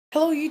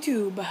Hello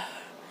YouTube.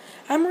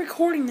 I'm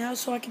recording now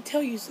so I can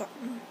tell you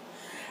something.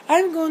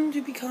 I'm going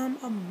to become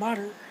a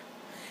modder.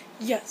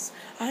 Yes,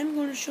 I'm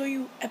going to show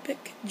you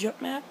epic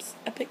jump maps,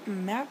 epic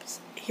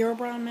maps,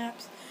 Herobrine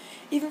maps,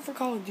 even for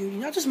Call of Duty.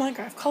 Not just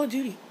Minecraft, Call of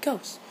Duty,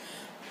 Ghosts,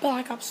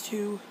 Black Ops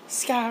 2,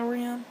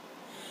 Skyrim.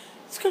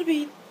 It's going to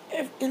be,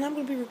 and I'm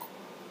going to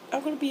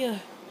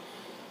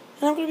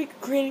be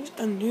creating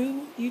a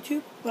new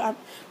YouTube,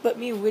 but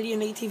me and Witty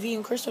and ATV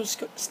and Chris are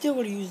still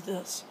going to use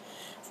this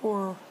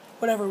for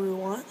whatever we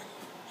want.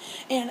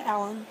 And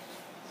Alan.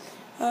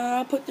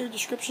 I'll put their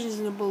descriptions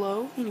in the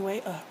below.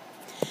 Anyway,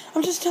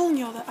 I'm just telling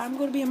y'all that I'm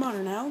going to be a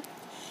modder now.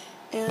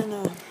 And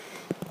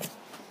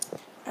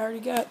I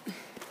already got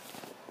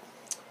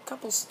a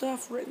couple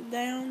stuff written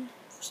down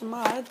for some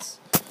mods.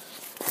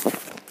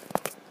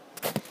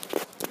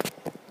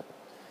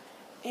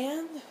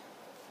 And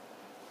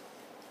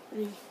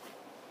already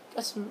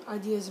got some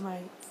ideas in my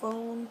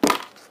phone.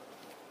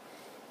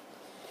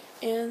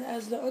 And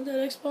as the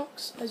Undead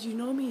Xbox, as you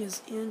know me,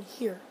 is in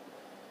here.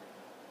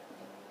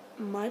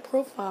 My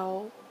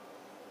profile,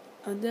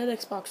 Undead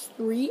Xbox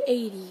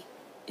 380,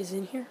 is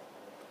in here.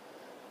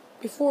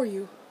 Before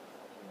you,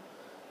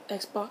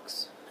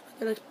 Xbox,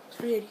 Undead Xbox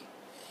 380.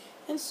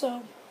 And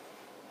so,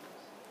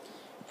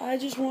 I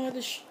just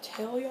wanted to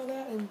tell y'all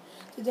that. And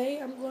today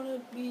I'm going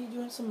to be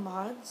doing some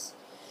mods.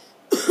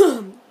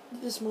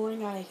 This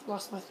morning I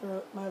lost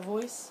my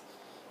voice.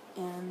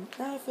 And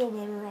now I feel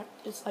better.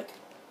 It's like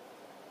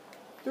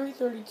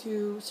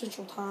 3:32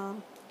 Central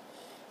Time,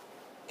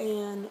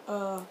 and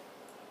I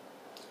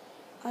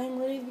am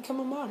ready to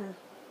become a modder.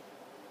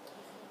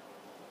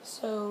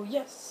 So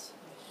yes,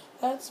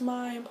 that's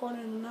my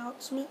important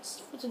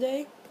announcements for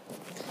today.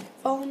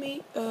 Follow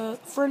me,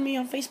 friend me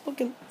on Facebook,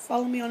 and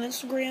follow me on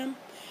Instagram,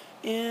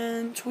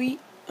 and tweet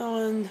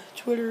on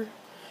Twitter.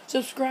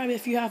 Subscribe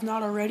if you have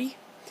not already,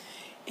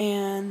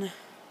 and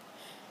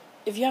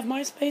if you have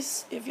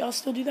MySpace, if y'all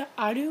still do that,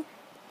 I do.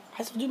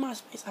 I still do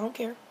MySpace. I don't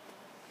care.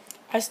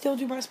 I still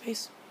do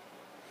MySpace.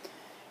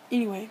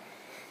 Anyway,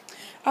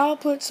 I'll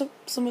put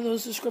some of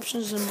those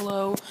descriptions in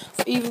below,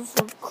 even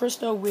for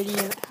Christo, Witty,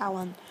 and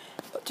Alan,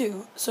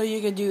 too, so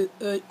you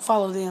can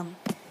follow them.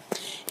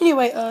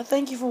 Anyway,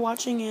 thank you for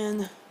watching,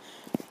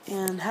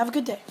 and have a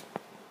good day.